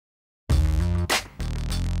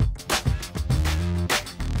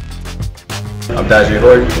I'm Dazhee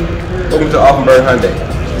Horton. Welcome to Offenburg Hyundai.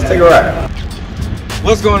 Let's take a ride.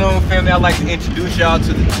 What's going on, family? I'd like to introduce y'all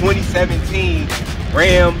to the 2017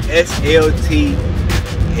 Ram SLT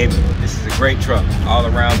Hemi. This is a great truck, all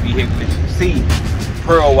around vehicle. As you can see,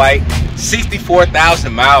 pearl white,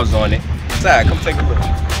 64,000 miles on it. Side, come take a look.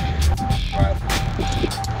 Right.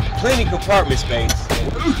 Plenty compartment space.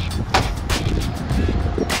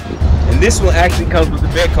 And this one actually comes with the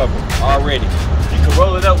bed cover already. You can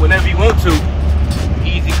roll it up whenever you want to.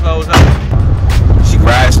 Easy close up. She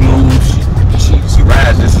rides smooth. She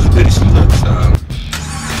rides just as good as she looks.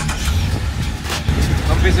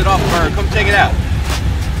 Come visit Offenburg. Come check it out.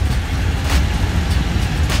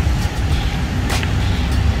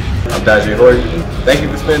 I'm Dazhee Horton. Thank you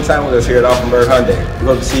for spending time with us here at Offenburg Hyundai. We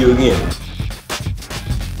hope to see you again.